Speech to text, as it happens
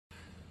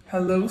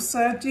Hello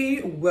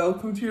Saggy,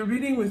 welcome to your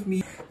reading with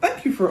me.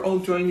 Thank you for all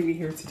joining me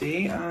here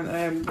today, and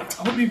I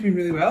hope you've been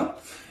really well.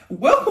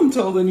 Welcome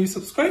to all the new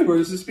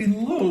subscribers, there's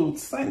been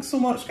loads. Thanks so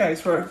much guys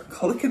for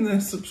clicking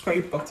the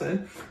subscribe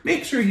button.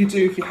 Make sure you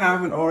do if you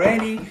haven't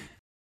already.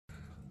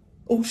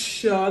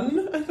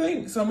 Ocean, I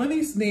think. Some of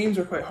these names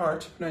are quite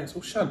hard to pronounce.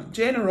 Ocean.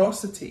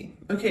 Generosity.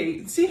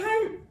 Okay, see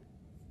how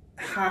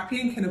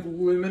happy and kind of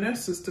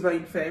luminous this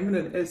Divine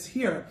Feminine is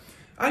here?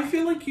 I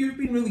feel like you've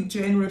been really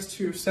generous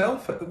to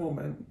yourself at the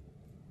moment.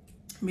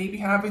 Maybe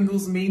having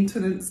those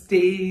maintenance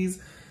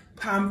days,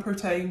 pamper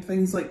time,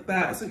 things like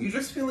that. So you're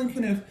just feeling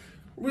kind of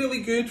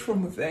really good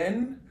from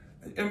within.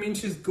 I mean,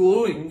 she's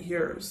glowing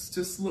here. It's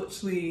just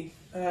literally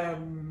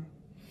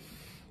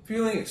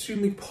feeling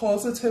extremely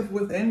positive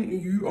within.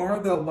 You are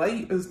the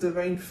light as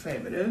Divine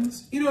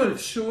Feminines. You know what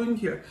it's showing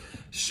here?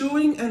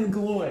 Showing and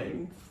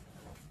glowing.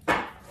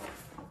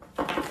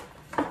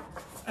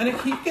 And I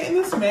keep getting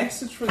this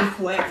message from the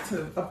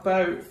collective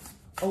about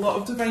a lot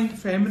of Divine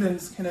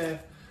Feminines kind of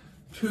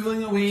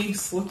pulling away,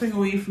 slipping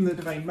away from the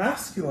Divine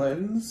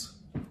Masculines.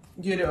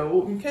 You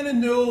know, you kind of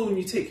know when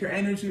you take your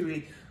energy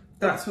away,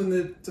 that's when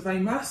the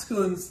Divine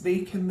Masculines, they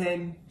can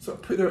then sort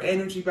of put their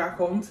energy back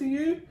onto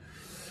you.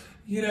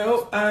 You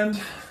know, and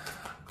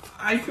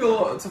I feel a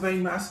lot of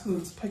Divine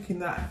Masculines picking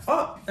that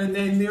up, and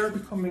then they're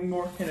becoming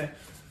more kind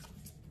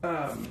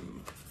of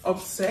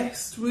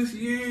obsessed with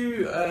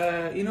you,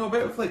 you know, a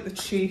bit of like the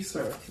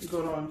chaser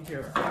going on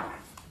here. What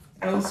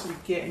else are we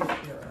getting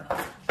here?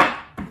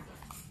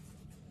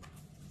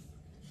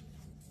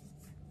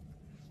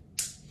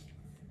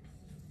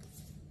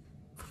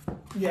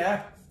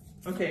 Yeah.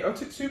 Okay, I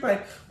took two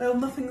by, well,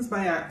 nothing's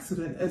by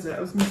accident, is it?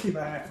 I was going to say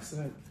by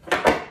accident.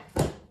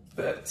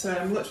 But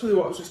literally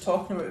what I was just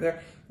talking about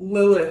there,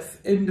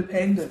 Lilith,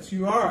 independence.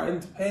 You are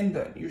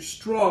independent, you're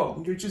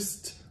strong, you're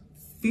just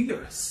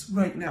fierce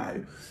right now.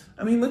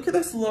 I mean, look at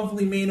this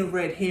lovely mane of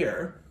red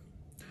hair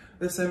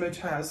this image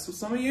has. So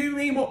some of you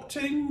may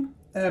watching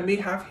may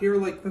have hair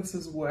like this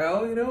as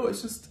well, you know,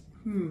 it's just,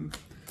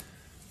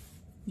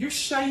 You're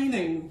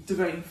shining,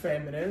 Divine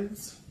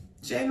Feminines.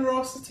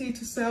 Generosity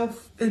to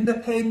self,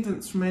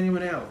 independence from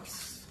anyone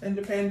else.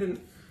 Independent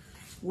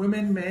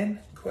women, men,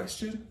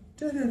 question.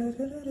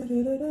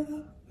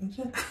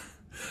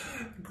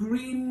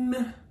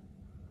 Green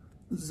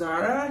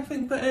Zara, I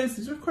think that is.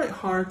 These are quite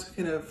hard to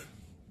kind of,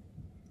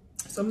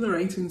 some of the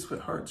writing's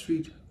quite hard to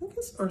read. I think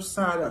it's, or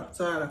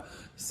Zara.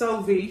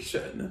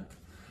 Salvation.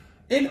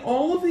 In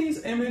all of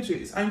these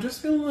images, I'm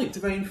just feeling like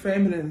Divine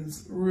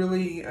Feminine's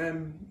really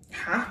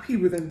happy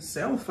within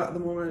self at the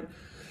moment.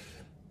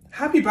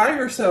 Happy by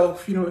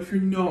yourself, you know, if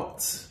you're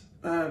not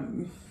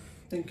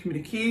in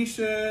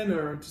communication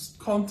or just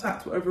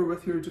contact, whatever,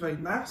 with your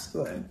Divine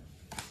Masculine.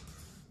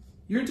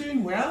 You're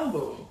doing well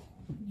though.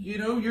 You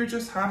know, you're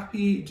just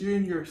happy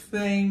doing your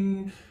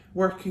thing,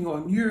 working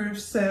on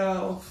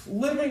yourself,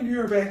 living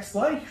your best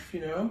life,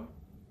 you know.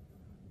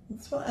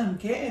 That's what I'm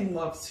getting,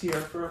 loves,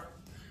 here for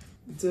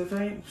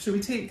Divine. Should we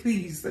take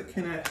these that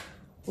kind of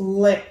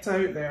leapt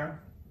out there?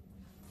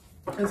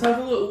 Let's have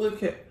a little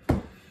look at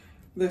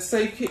the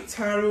Psychic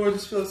Tarot. I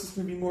just feel this is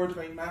going to be more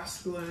Divine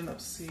Masculine.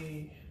 Let's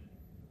see.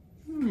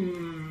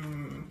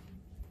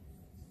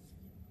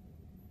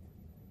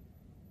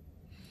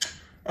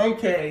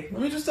 Okay,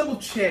 let me just double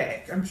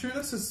check. I'm sure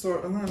this is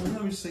sort of,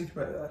 let me just think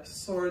about this.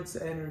 Swords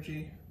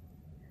energy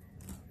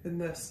in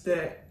this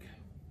deck.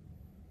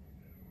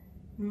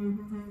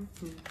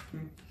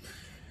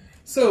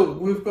 So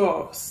we've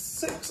got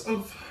 6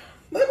 of,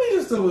 let me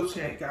just double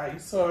check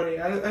guys,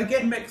 sorry. I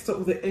get mixed up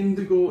with the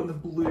indigo and the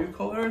blue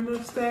colour in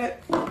this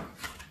deck. I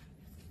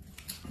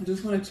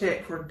just want to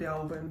check or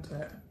delve into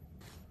it.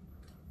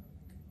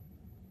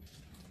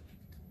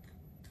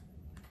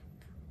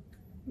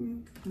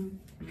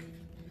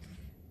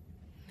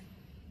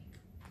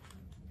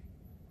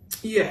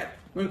 Yeah,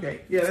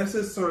 okay, yeah, this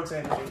is swords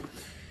energy.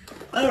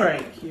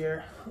 Alright,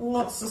 here,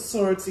 lots of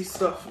swordsy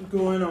stuff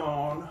going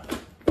on.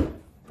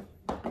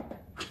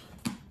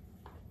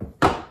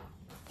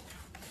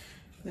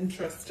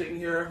 Interesting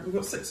here. We've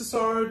got 6 of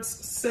Swords,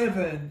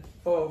 7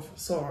 of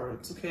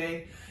Swords,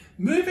 okay?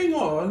 Moving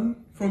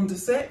on from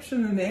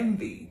deception and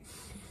envy.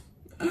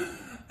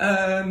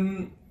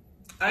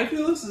 I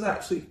feel this is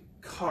actually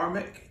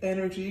karmic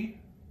energy.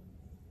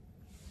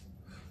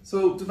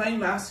 So Divine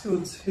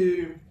Masculines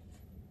who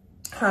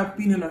have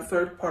been in a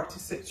third-party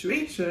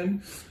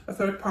situation, a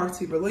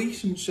third-party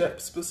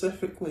relationship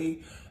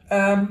specifically,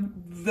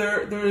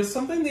 there is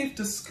something they've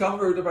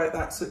discovered about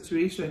that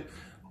situation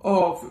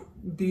of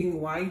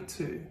being lied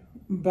to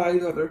by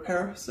the other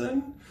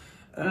person.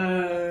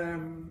 I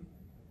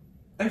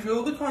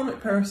feel the karmic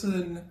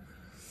person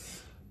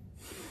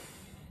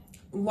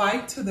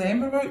lied to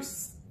them about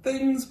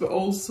things, but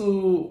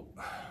also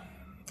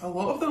a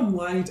lot of them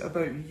lied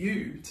about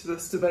you to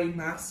this Divine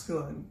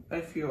Masculine,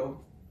 I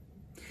feel.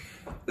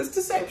 This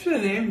deception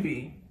and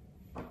envy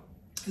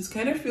is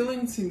kind of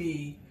feeling to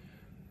me,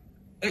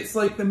 it's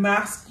like the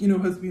mask, you know,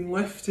 has been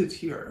lifted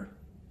here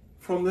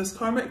from this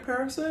karmic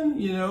person,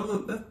 you know,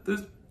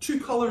 the true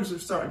colours are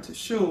starting to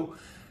show.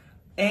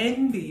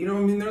 envy, you know,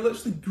 I mean, they're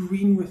literally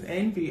green with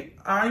envy.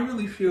 I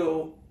really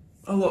feel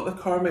a lot of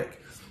the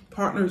karmic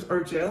partners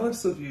are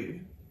jealous of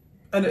you.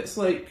 And it's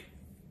like,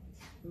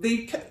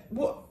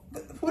 what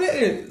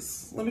it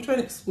is, let me try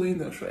and explain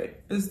this, right,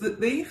 is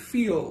that they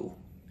feel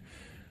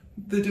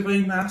the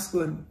divine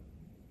masculine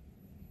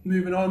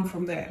moving on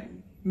from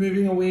them,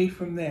 moving away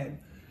from them,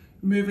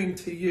 moving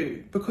to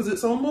you, because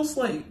it's almost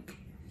like,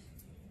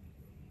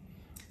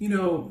 you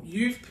know,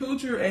 you've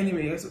pulled your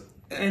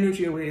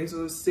energy away, as I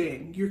was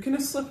saying. You're kind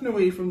of slipping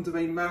away from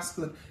divine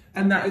masculine,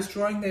 and that is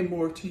drawing them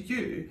more to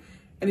you.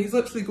 And he's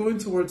literally going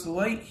towards the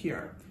light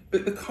here.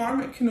 But the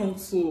karmic can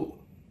also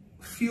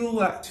feel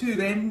that too,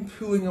 them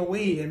pulling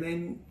away, and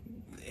then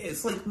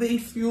it's like they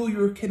feel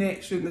your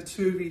connection, the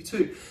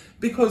 2v2,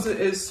 because it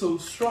is so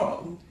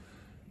strong.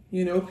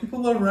 You know,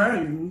 people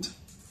around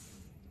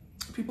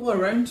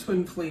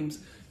twin flames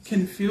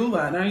can feel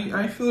that. And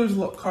I feel there's a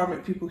lot of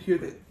karmic people here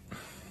that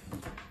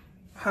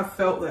have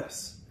felt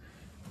this.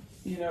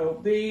 You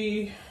know,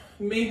 they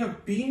may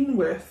have been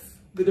with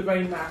the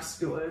divine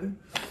masculine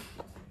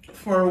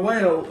for a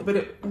while, but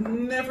it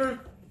never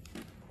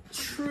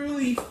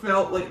truly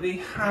felt like they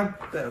had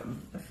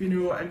them, if you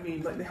know what I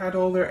mean, like they had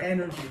all their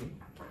energy.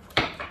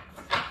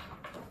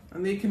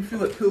 And they can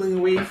feel it pulling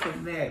away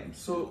from them.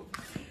 So,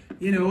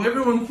 you know,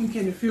 everyone can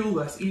kind of feel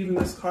this, even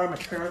this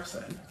karmic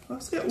person.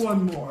 Let's get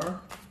one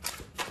more.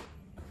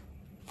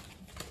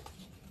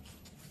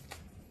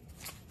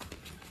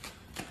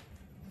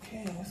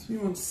 Okay, this wee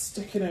one's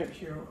sticking out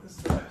here. What is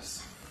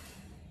this?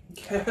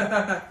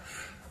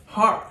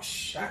 Heart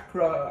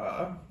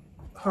chakra.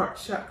 Heart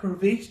chakra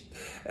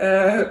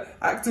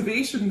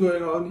activation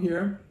going on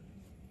here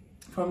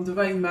from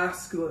divine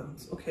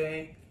masculines,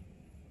 okay?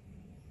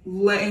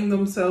 Letting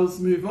themselves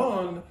move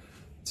on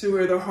to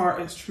where their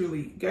heart is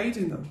truly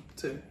guiding them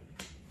to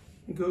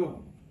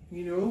go.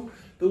 You know,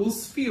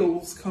 those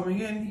feels coming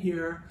in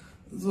here.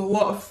 There's a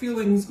lot of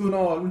feelings going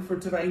on for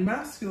divine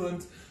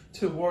masculines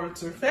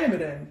towards their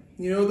feminine.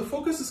 You know, the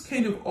focus is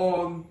kind of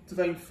on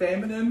divine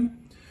feminine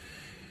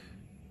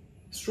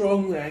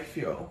strongly, I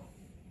feel.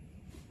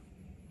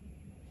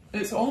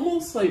 It's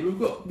almost like we've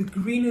got the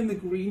green and the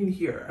green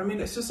here. I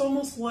mean, it's just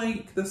almost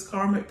like this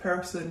karmic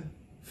person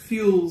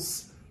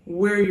feels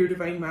where your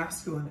divine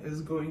masculine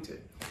is going to.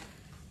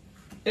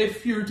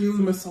 If you're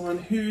dealing with someone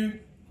who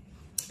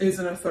is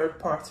in a third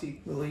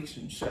party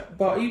relationship,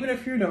 but even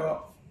if you're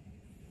not,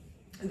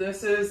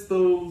 this is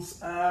those,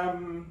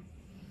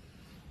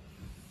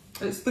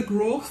 it's the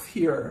growth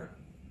here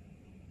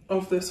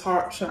of this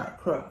heart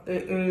chakra.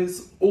 It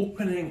is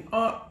opening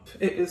up,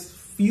 it is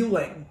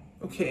feeling,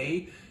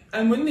 okay?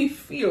 And when they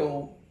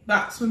feel,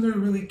 that's when they're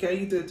really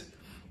guided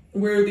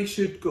where they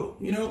should go.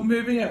 You know,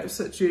 moving out of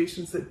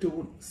situations that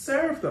don't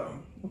serve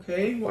them,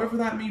 okay? Whatever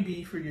that may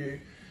be for you.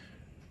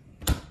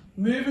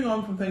 Moving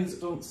on from things that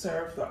don't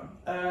serve them.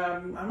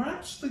 I'm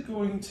actually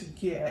going to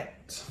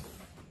get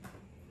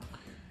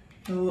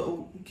a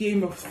little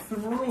Game of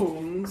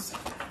Thrones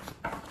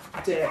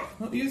deck. I've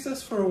not used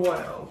this for a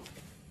while.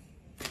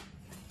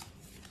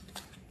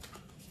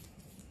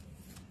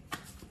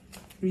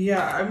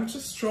 Yeah, I'm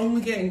just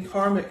strongly getting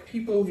karmic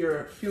people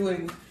here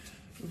feeling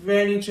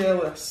very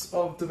jealous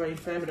of divine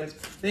feminines.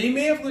 They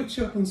may have looked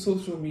you up on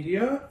social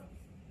media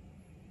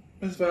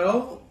as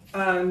well,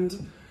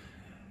 and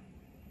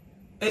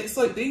it's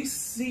like they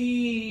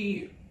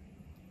see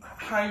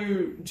how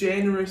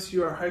generous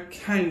you are, how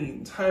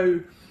kind, how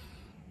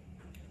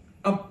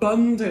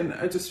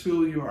abundant I just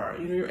feel you are.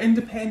 You know, you're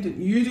independent,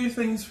 you do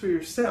things for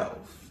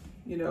yourself,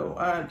 you know,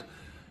 and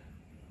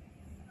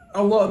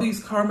a lot of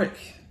these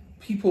karmic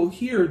people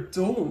here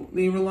don't.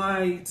 They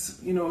relied,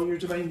 you know, on your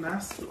divine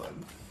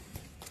masculine.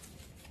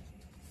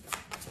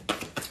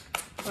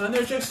 And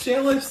they're just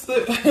jealous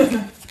that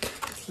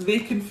they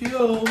can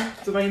feel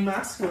divine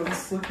masculine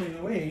slipping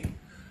away.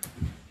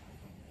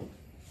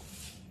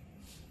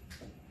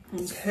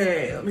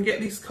 Okay, let me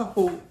get these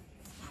couple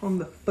from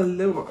the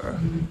floor.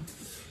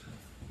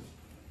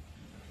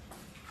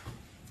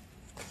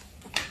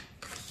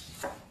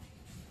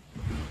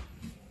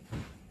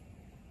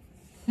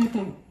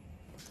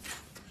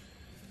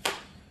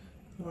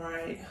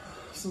 Alright,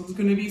 so there's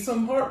going to be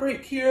some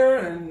heartbreak here,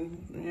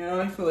 and you know,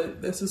 I feel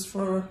like this is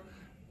for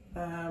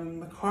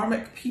the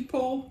karmic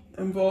people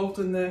involved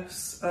in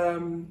this.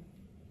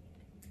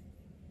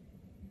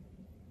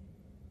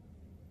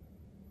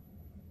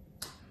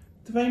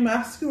 Divine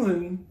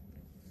masculine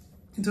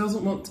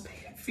doesn't want to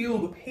feel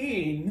the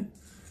pain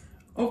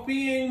of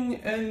being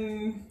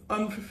in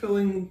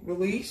unfulfilling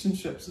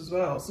relationships as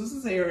well. So this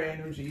is air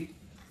energy.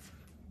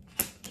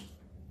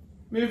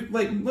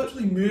 Like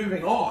literally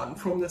moving on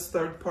from this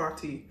third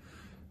party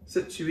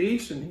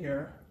situation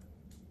here.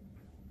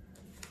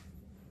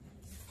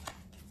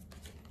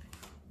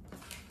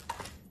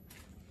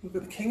 We've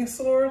got the King of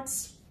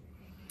Swords.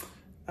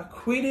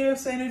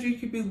 Aquarius energy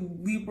could be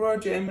Libra,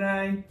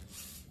 Gemini.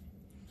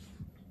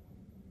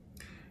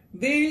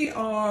 They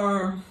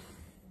are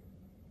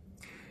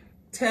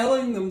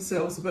telling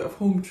themselves a bit of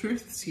home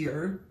truths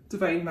here,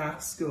 divine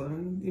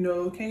masculine. You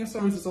know, King of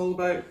Swords is all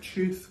about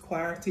truth,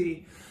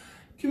 clarity,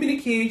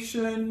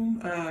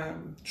 communication,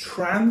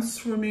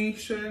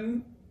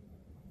 transformation.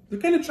 They're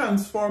kind of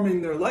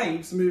transforming their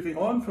lives, moving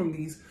on from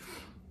these,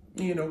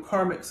 you know,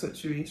 karmic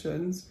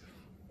situations.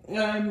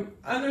 And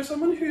there's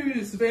someone who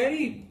is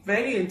very,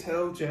 very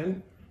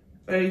intelligent,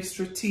 very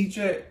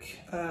strategic,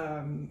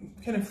 kind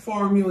of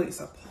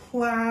formulates a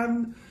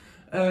plan.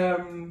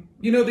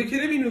 You know, they could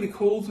have been really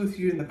cold with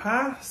you in the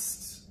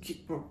past,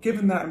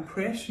 given that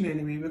impression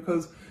anyway,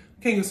 because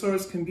King of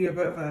Swords can be a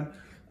bit of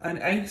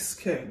an ice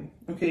king,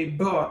 okay,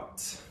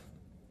 but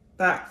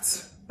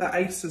that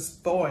ice is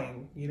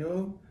thawing, you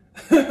know,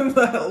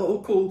 that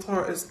little cold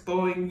heart is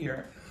thawing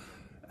here.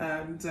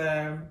 And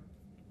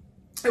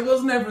it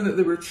wasn't ever that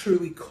they were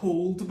truly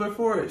cold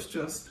before, it's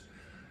just,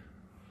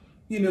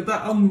 you know,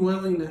 that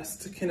unwillingness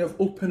to kind of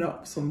open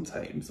up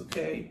sometimes,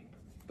 okay?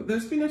 But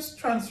there's been a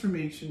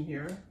transformation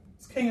here.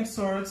 It's King of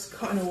Swords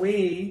cutting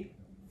away,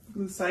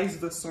 the size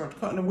of the sword,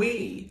 cutting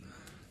away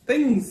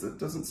things that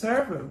doesn't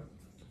serve him.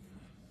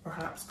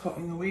 Perhaps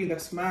cutting away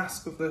this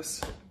mask of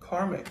this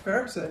karmic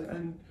person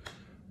and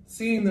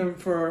seeing them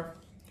for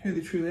who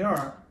they truly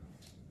are.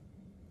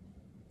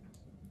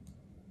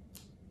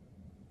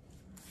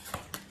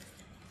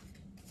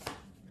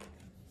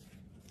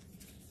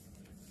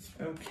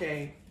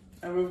 Okay,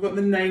 and we've got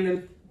the 9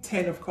 and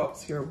 10 of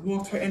Cups here.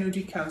 Water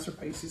energy, Cancer,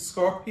 Pisces,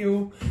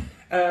 Scorpio.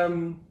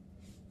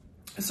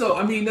 So,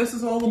 I mean, this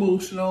is all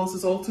emotional. This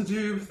is all to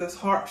do with this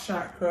heart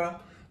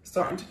chakra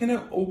starting to kind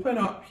of open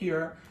up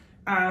here.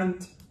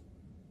 And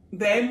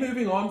then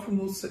moving on from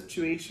those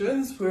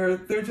situations where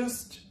they're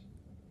just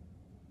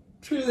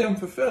truly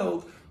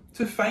unfulfilled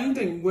to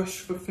finding wish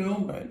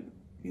fulfillment.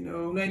 You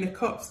know, 9 of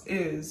Cups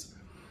is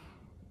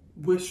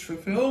wish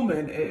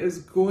fulfillment. It is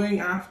going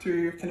after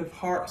your kind of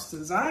heart's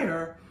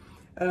desire.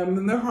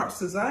 And their heart's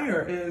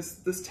desire is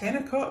this 10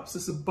 of Cups,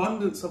 this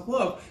abundance of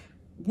love,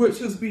 which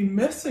has been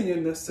missing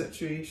in this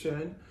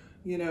situation.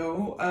 You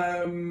know,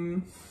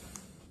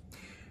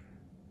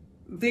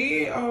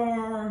 they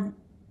are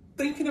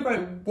thinking about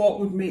what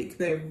would make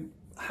them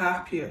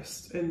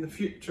happiest in the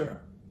future.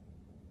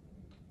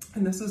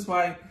 And this is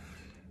why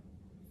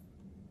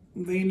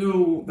they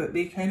know that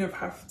they kind of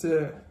have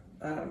to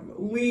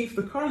leave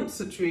the current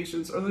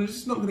situations, or they're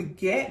just not going to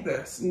get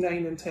this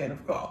 9 and 10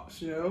 of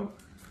Cups, you know.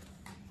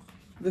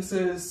 This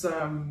is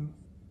the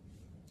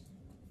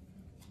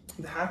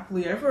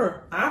happily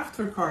ever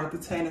after card, the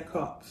 10 of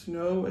Cups, you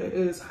know. It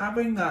is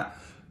having that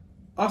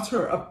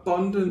utter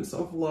abundance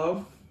of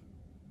love.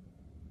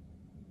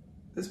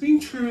 It's being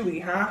truly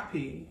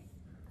happy.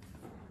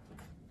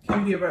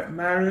 Can be about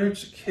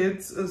marriage,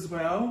 kids as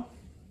well.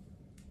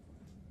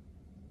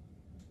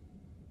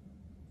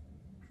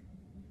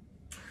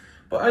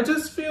 But I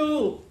just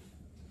feel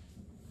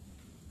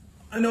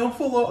an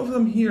awful lot of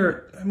them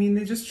here, I mean,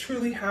 they just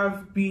truly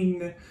have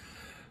been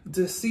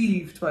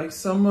deceived by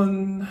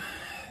someone,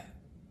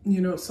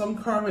 you know, some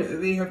karma that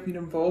they have been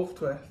involved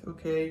with,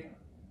 okay?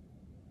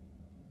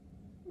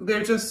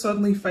 They're just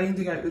suddenly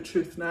finding out the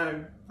truth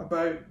now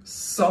about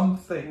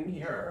something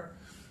here,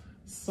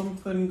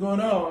 something going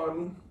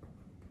on.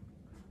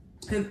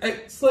 And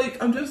it's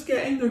like, I'm just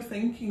getting their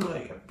thinking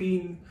like, I've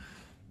been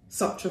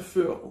such a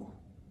fool.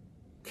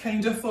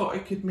 Kind of thought I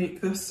could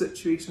make this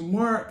situation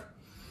work,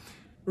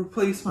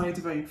 replace my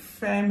divine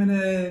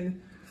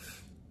feminine,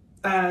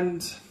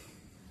 and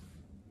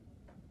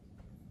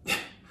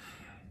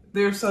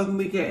they're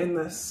suddenly getting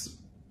this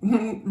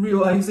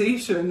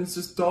realization. It's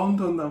just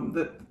dawned on them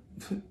that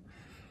the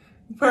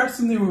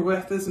person they were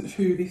with isn't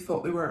who they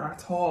thought they were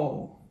at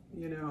all,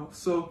 you know.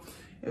 So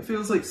it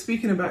feels like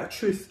speaking about a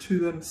truth to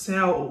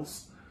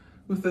themselves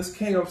with this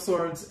King of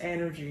Swords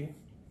energy,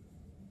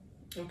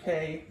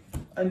 okay,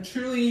 and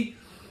truly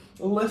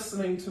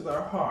listening to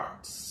their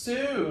heart.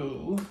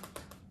 So,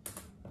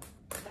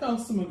 what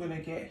else am I going to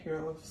get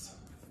here, loves?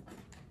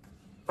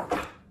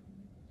 I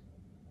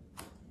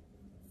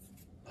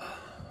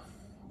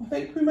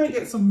think we might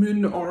get some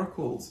moon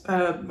oracles.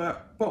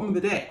 But bottom of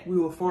the deck,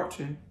 Wheel of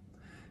Fortune.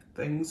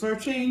 Things are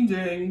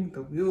changing.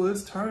 The wheel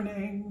is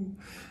turning.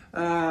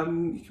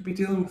 You could be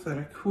dealing with an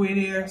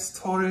Aquarius,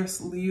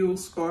 Taurus, Leo,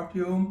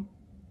 Scorpio.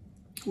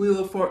 Wheel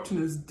of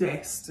Fortune is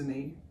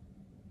destiny.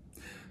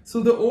 So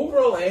the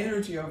overall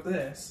energy of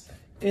this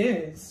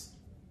is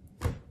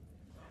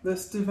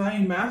this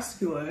divine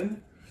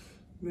masculine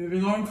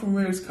moving on from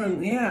where he's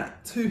currently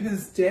at to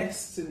his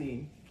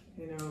destiny,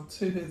 you know,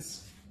 to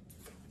his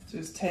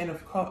 10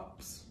 of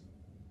Cups.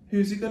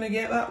 Who's he going to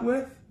get that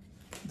with?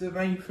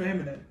 Divine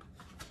feminine.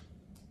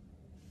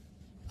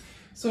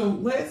 So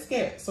let's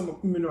get some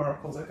moon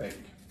oracles, I think.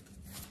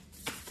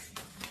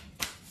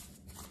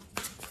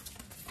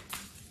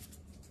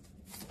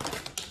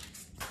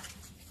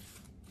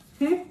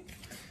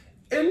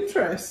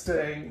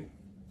 Interesting.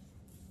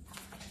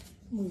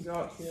 What we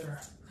got here?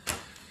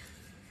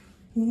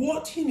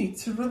 What you need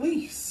to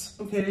release,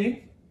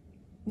 okay?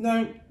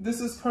 Now,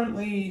 this is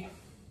currently,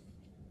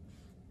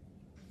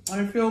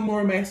 I feel,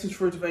 more a message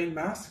for divine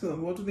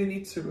masculine. What do they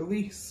need to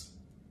release?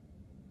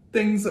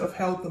 Things that have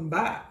held them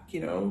back,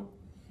 you know,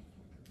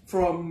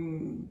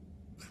 from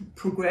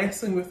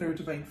progressing with their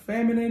divine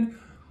feminine,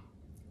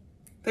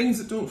 things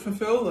that don't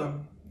fulfill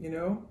them, you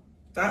know.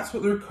 That's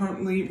what they're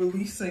currently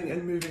releasing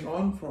and moving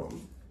on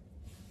from.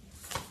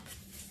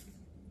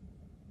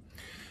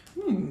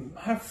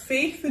 Have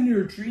faith in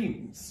your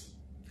dreams.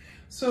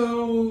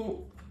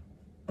 So,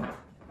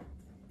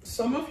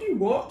 some of you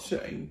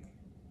watching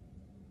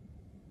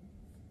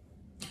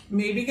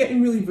may be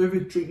getting really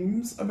vivid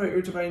dreams about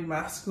your divine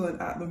masculine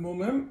at the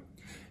moment.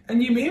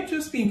 And you may have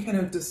just been kind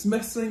of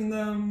dismissing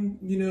them,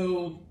 you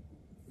know.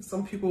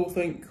 Some people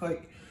think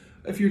like,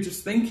 if you're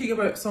just thinking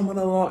about someone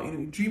a lot, you know,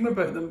 you dream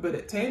about them, but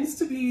it tends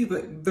to be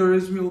that there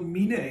is real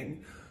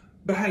meaning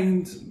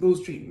behind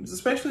those dreams,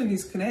 especially in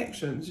these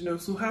connections, you know.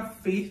 So have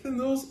faith in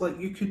those. Like,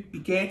 you could be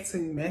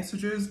getting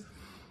messages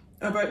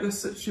about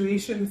this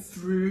situation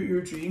through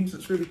your dreams.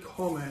 It's really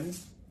common.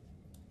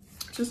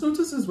 Just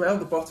notice as well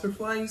the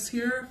butterflies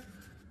here.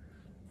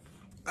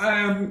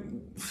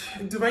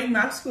 Divine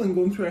masculine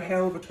going through a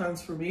hell of a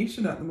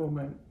transformation at the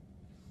moment.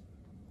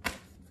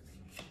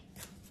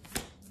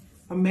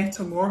 A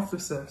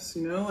metamorphosis,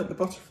 you know, like the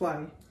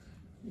butterfly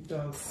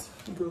does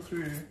go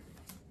through.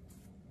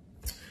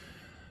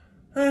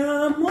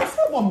 Let's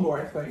get one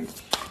more, I think.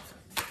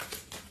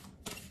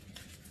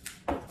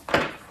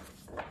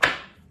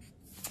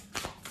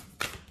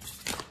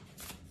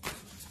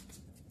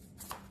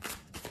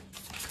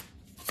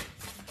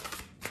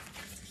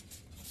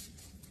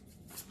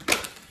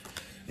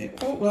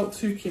 Oh, well,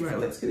 two came out.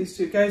 Let's get these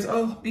two. Guys,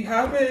 I'll be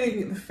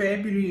having the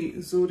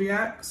February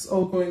zodiacs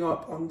all going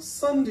up on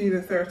Sunday,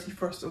 the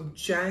 31st of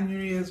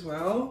January as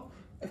well.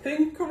 I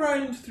think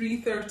around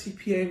 3:30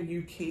 PM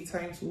UK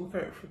time, so look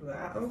out for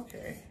that.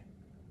 Okay.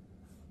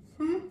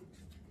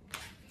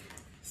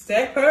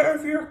 Step out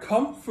of your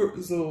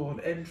comfort zone.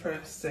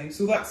 Interesting.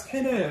 So that's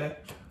kind of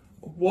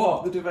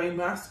what the divine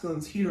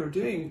masculines here are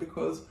doing,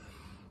 because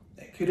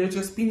it could have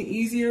just been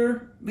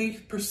easier, they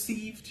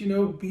perceived, you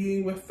know,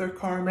 being with their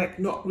karmic,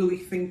 not really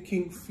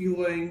thinking,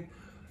 feeling,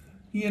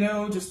 you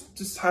know,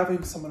 just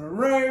having someone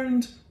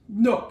around,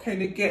 not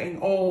kind of getting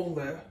all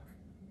the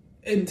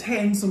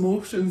intense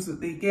emotions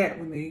that they get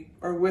when they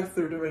are with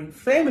their divine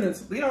feminine.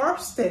 So they are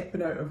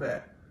stepping out of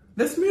it.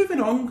 This moving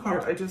on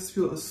card, I just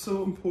feel, is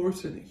so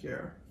important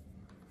here.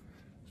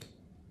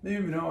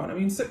 Moving on. I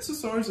mean, Six of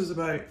Swords is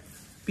about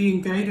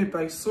being guided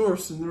by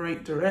source in the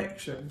right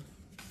direction.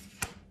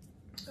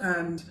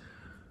 And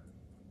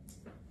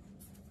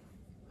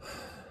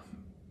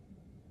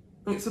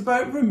it's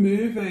about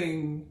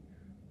removing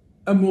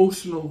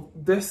emotional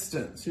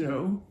distance, you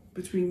know,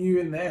 between you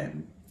and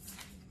them.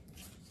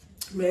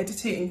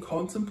 Meditate and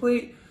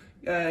contemplate.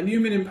 New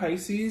moon in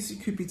Pisces, you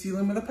could be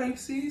dealing with a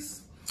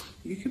Pisces.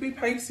 You could be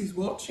Pisces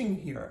watching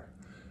here.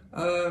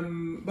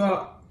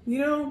 But, you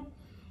know,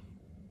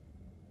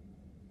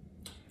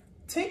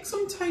 take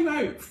some time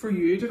out for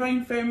you,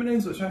 divine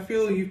feminines, which I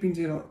feel you've been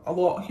doing a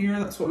lot here.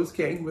 That's what I was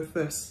getting with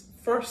this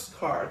first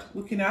card,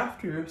 looking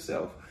after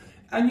yourself.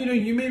 And, you know,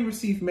 you may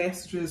receive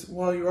messages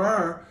while you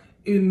are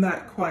in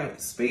that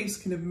quiet space,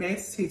 kind of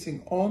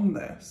meditating on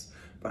this.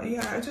 But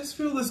yeah, I just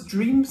feel this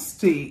dream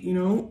state, you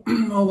know,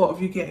 a lot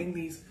of you getting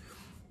these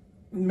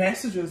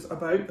messages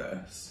about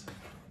this.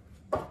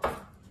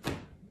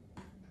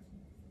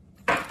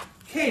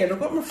 Okay, and I've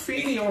got my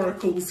fairy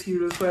oracles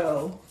here as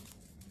well.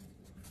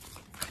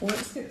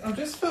 Let's get, I've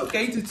just felt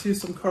guided to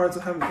some cards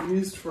I haven't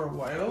used for a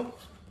while.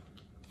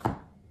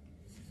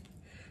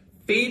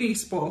 Fairy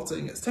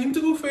spotting. It's time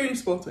to go fairy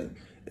spotting.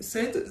 It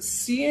said that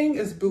seeing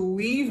is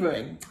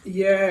believing.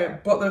 Yeah,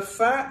 but the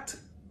fact,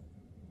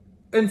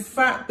 in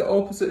fact, the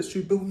opposite is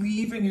true.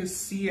 Believing is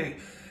seeing.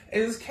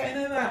 It is kind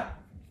of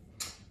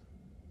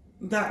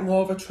that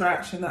law of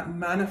attraction, that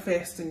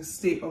manifesting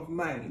state of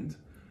mind.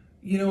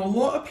 You know, a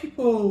lot of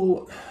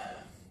people,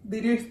 they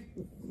do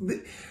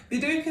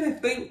kind of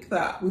think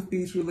that with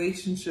these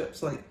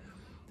relationships, like,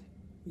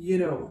 you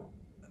know,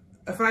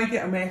 if I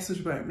get a message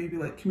about maybe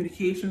like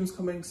communications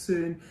coming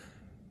soon,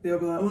 they'll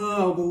be like, well,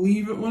 I'll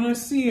believe it when I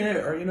see it,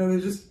 or, you know,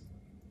 they just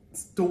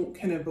don't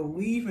kind of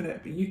believe in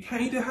it. But you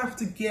kind of have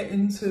to get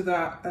into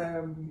that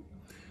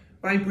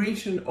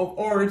vibration of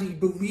already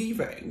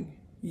believing,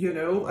 you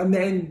know, and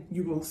then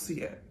you will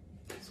see it.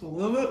 So a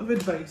little bit of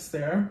advice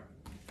there.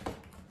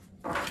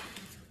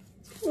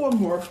 One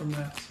more from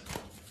this.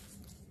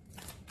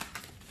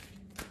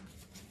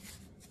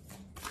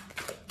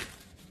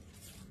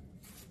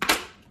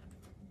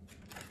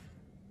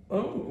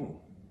 Oh,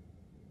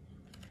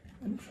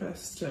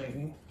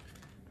 interesting.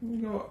 We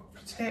got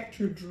protect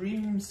your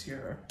dreams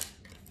here.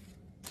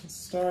 And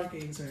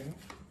stargazing.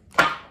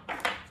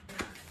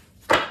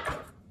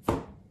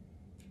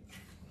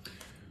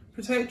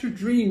 Protect your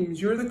dreams.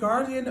 You're the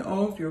guardian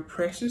of your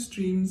precious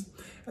dreams,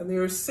 and they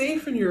are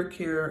safe in your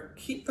care.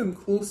 Keep them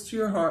close to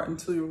your heart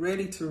until you're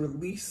ready to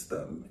release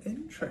them.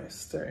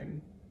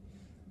 Interesting.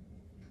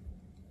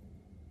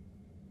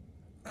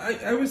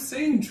 I was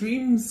saying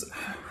dreams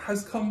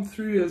has come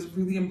through as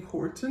really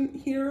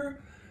important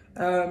here.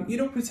 You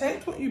know,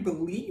 protect what you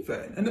believe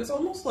in. And it's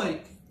almost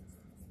like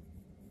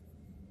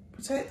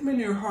protect them in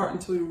your heart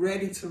until you're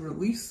ready to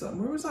release them.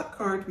 Where was that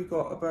card we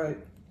got about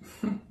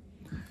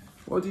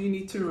what do you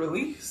need to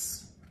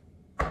release?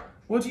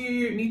 What do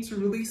you need to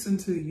release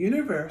into the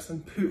universe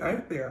and put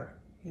out there?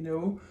 You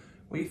know,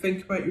 what you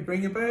think about, you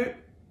bring about.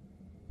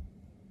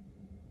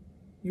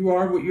 You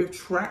are what you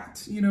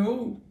attract, you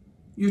know.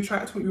 You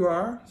attract what you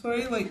are.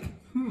 Sorry, like,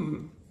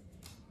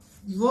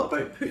 There's a lot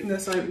about putting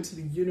this out into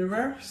the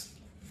universe.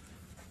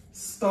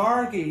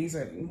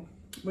 Stargazing.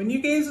 When you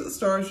gaze at the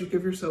stars, you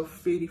give yourself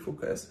fairy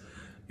focus.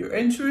 Your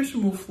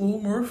intuition will flow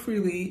more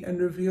freely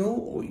and reveal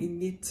what you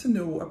need to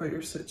know about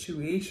your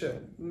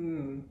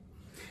situation.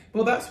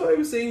 Well, that's what I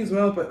was saying as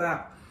well about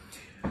that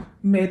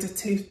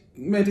meditative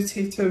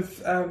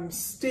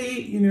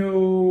state, you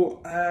know,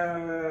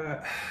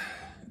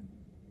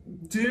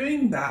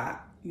 doing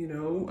that, you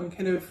know, and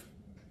kind of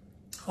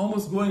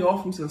almost going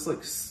off into this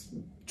like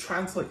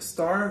trance, like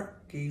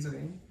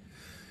stargazing.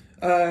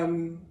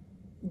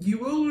 You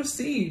will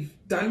receive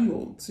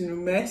downloads, you know,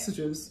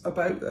 messages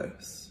about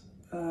this,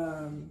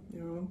 you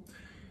know,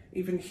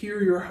 even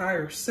hear your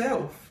higher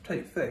self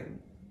type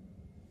thing.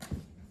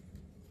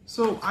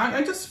 So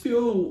I just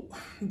feel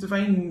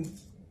divine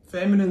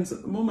feminines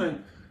at the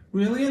moment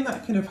really in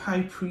that kind of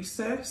high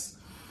priestess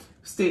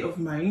state of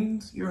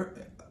mind. Your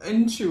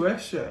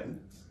intuition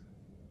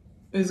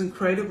is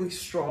incredibly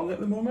strong at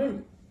the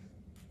moment.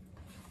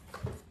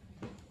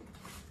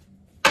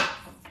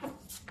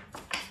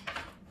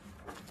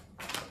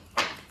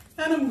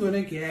 And I'm going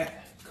to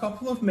get a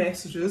couple of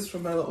messages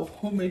from my little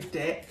homemade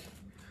deck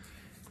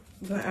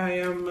that I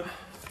am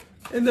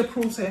in the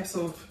process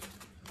of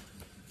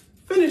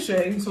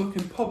finishing so I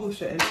can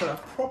publish it into a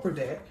proper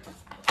deck.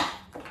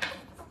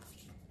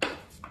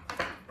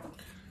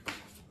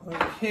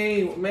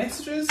 Okay, what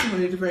messages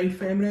my divine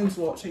feminines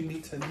watching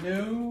need to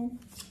know?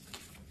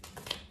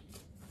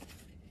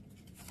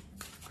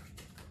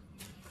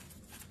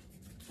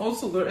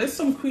 Also, there is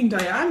some Queen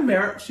Diane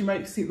merch you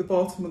might see at the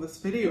bottom of this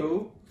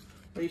video,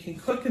 where you can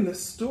click in the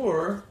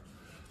store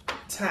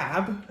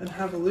tab and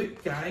have a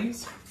look,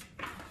 guys.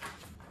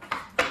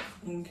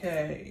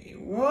 Okay,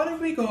 what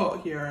have we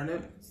got here?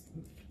 And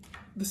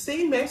the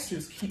same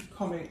messages keep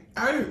coming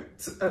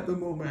out at the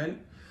moment,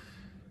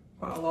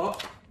 quite a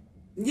lot.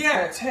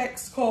 Yeah,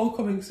 text call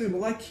coming soon.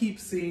 Well, I keep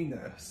saying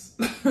this.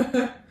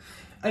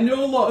 I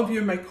know a lot of you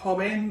in my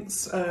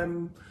comments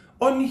on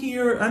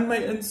here and my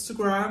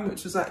Instagram,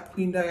 which is at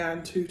Queen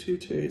Diane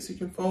 222, so you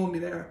can follow me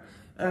there.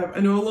 I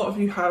know a lot of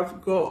you have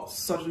got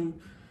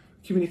sudden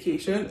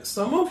communication.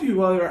 Some of you,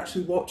 while you're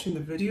actually watching the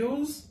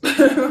videos,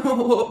 a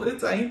lot of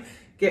the time,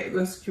 get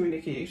this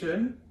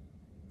communication.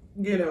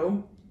 You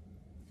know,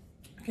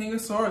 King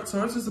of Swords.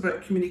 Swords is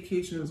about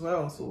communication as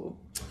well, so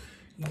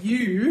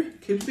you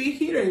could be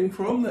hearing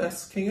from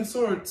this King of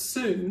Swords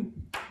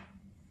soon.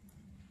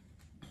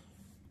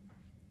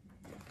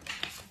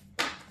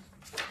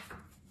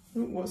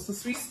 Ooh, what's the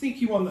sweet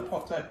sneaky one that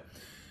popped out?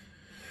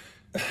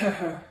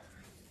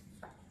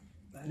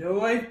 I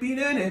know I've been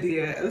an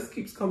idiot. This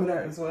keeps coming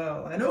out as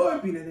well. I know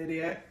I've been an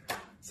idiot.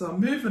 So I'm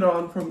moving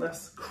on from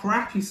this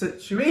crappy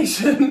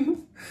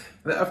situation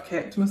that I've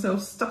kept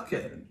myself stuck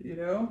in, you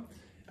know?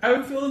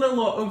 I'm feeling a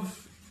lot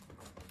of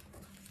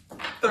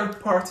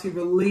third-party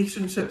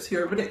relationships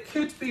here, but it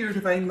could be your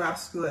divine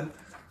masculine.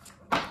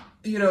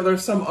 You know,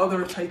 there's some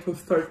other type of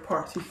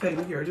third-party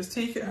thing here. Just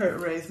take it how it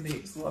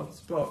resonates, loves,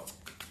 but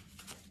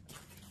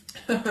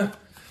I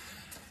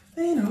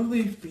know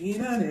they've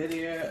been an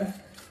idiot.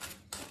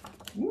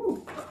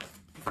 Ooh.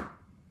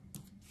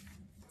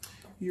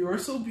 You are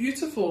so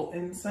beautiful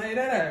inside and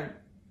out.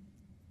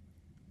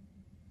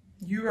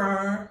 You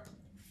are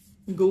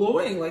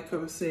glowing, like I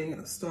was saying at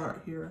the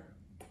start here.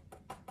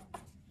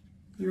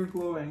 You're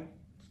glowing.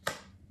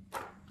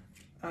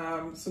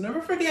 So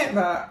never forget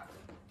that.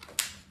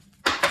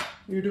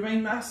 Your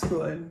divine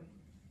masculine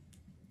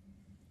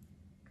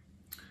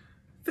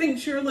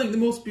thinks you're like the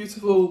most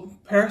beautiful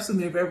person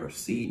they've ever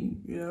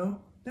seen, you know?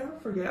 Never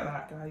forget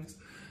that, guys.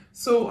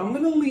 So I'm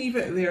going to leave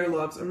it there,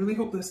 loves. I really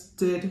hope this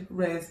did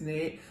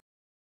resonate.